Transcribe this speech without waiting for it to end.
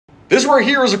This right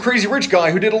here is a crazy rich guy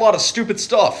who did a lot of stupid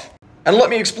stuff. And let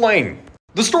me explain.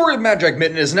 The story of Mad Jack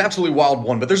Mitten is an absolutely wild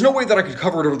one, but there's no way that I could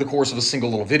cover it over the course of a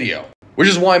single little video. Which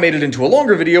is why I made it into a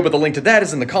longer video, but the link to that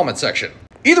is in the comment section.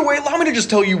 Either way, allow me to just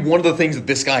tell you one of the things that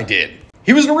this guy did.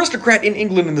 He was an aristocrat in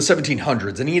England in the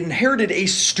 1700s, and he inherited a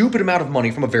stupid amount of money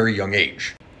from a very young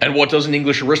age. And what does an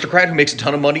English aristocrat who makes a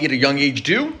ton of money at a young age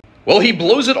do? Well, he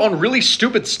blows it on really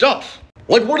stupid stuff.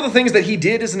 Like, one of the things that he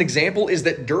did as an example is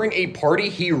that during a party,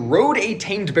 he rode a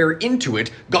tamed bear into it,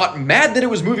 got mad that it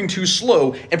was moving too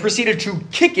slow, and proceeded to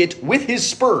kick it with his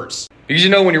spurs. Because you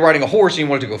know when you're riding a horse and you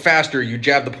want it to go faster, you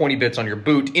jab the pointy bits on your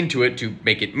boot into it to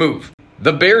make it move.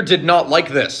 The bear did not like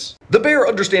this. The bear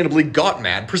understandably got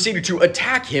mad, proceeded to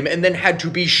attack him, and then had to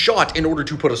be shot in order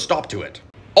to put a stop to it.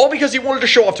 All because he wanted to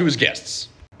show off to his guests.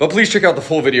 But please check out the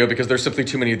full video because there's simply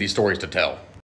too many of these stories to tell.